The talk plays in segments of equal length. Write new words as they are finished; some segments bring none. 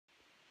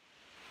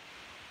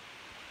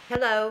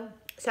Hello.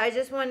 So I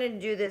just wanted to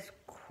do this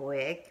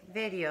quick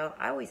video.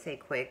 I always say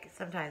quick.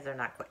 Sometimes they're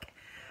not quick.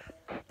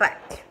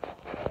 But,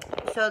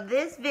 so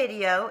this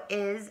video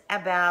is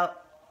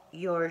about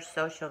your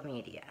social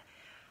media.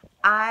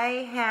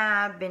 I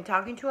have been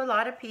talking to a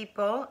lot of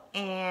people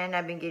and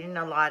I've been getting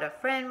a lot of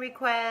friend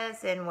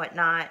requests and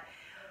whatnot.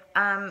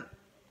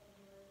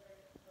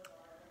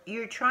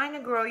 You're trying to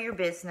grow your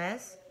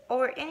business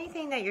or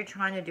anything that you're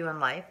trying to do in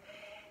life,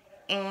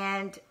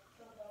 and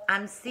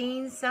I'm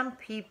seeing some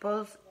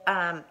people's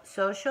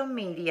social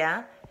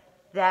media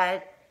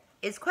that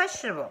is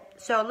questionable.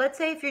 So let's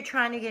say if you're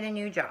trying to get a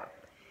new job,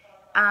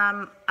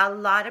 a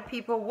lot of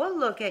people will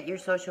look at your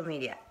social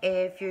media.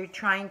 If you're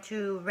trying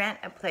to rent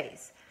a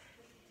place,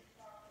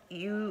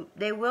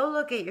 they will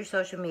look at your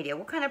social media.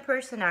 What kind of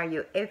person are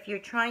you? If you're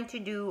trying to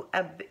do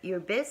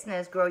your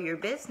business, grow your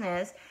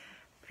business,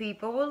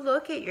 people will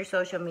look at your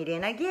social media.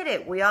 And I get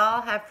it. We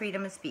all have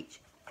freedom of speech,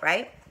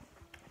 right?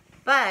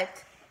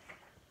 But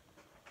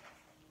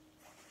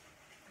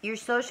your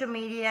social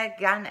media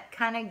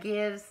kind of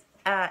gives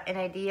an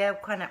idea of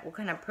what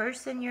kind of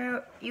person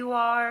you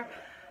are.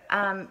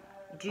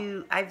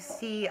 I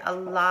see a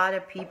lot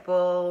of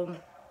people,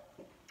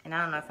 and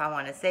I don't know if I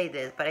want to say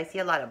this, but I see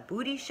a lot of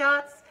booty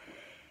shots.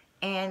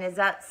 And is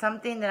that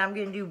something that I'm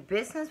going to do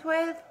business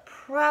with?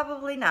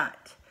 Probably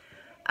not.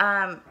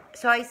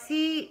 So I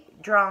see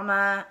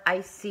drama.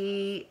 I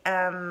see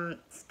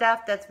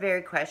stuff that's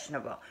very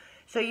questionable.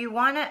 So you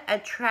want to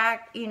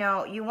attract, you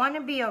want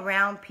to be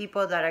around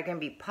people that are going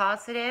to be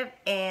positive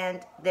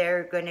and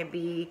they're going to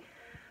be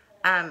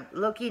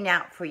looking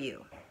out for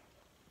you.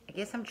 I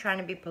guess I'm trying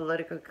to be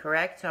politically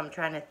correct, so I'm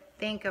trying to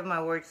think of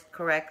my words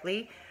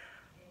correctly.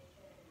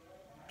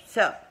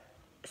 So,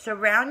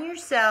 surround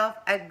yourself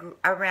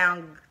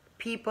around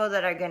people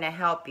that are going to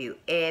help you.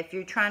 If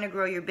you're trying to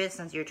grow your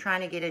business, you're trying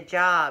to get a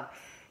job,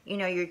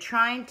 you're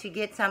trying to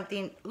get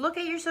something, look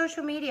at your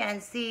social media and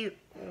see,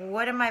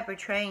 what am I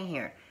portraying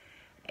here?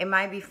 It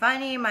might be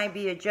funny, it might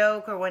be a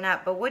joke or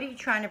whatnot, but what are you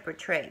trying to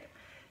portray?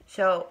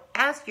 So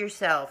ask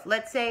yourself,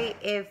 let's say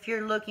if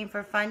you're looking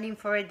for funding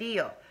for a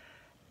deal,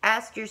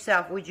 ask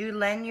yourself, would you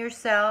lend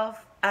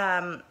yourself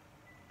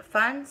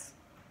funds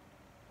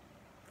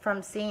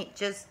from seeing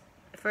just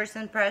first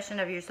impression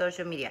of your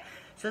social media?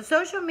 So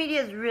social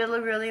media is really,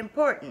 really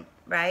important,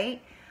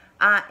 right?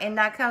 And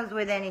that comes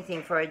with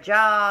anything, for a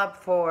job,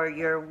 for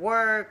your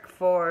work,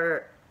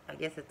 for, I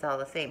guess it's all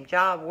the same,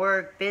 job,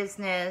 work,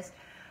 business,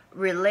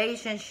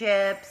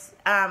 relationships.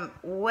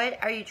 What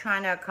are you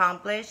trying to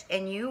accomplish?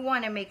 And you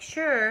want to make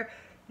sure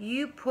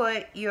you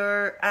put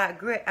your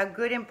a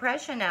good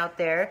impression out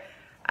there.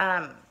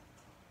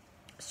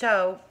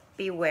 So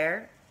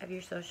beware of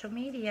your social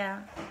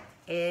media.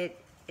 It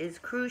is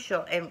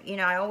crucial. And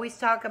I always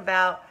talk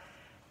about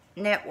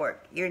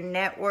network. Your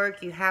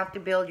network, you have to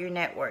build your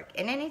network.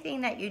 And anything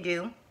that you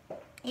do,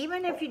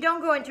 even if you don't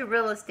go into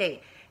real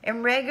estate,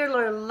 in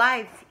regular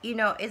life,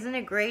 isn't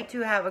it great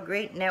to have a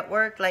great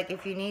network? Like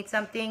if you need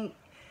something,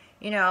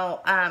 you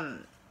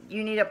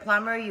need a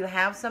plumber, you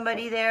have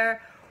somebody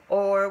there,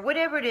 or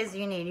whatever it is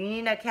you need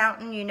an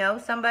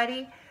accountant,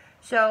 somebody.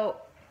 So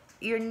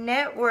your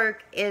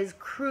network is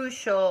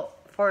crucial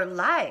for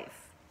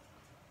life.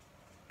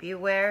 Be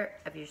aware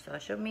of your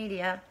social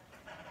media.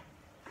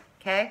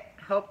 Okay?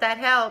 I hope that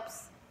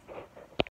helps.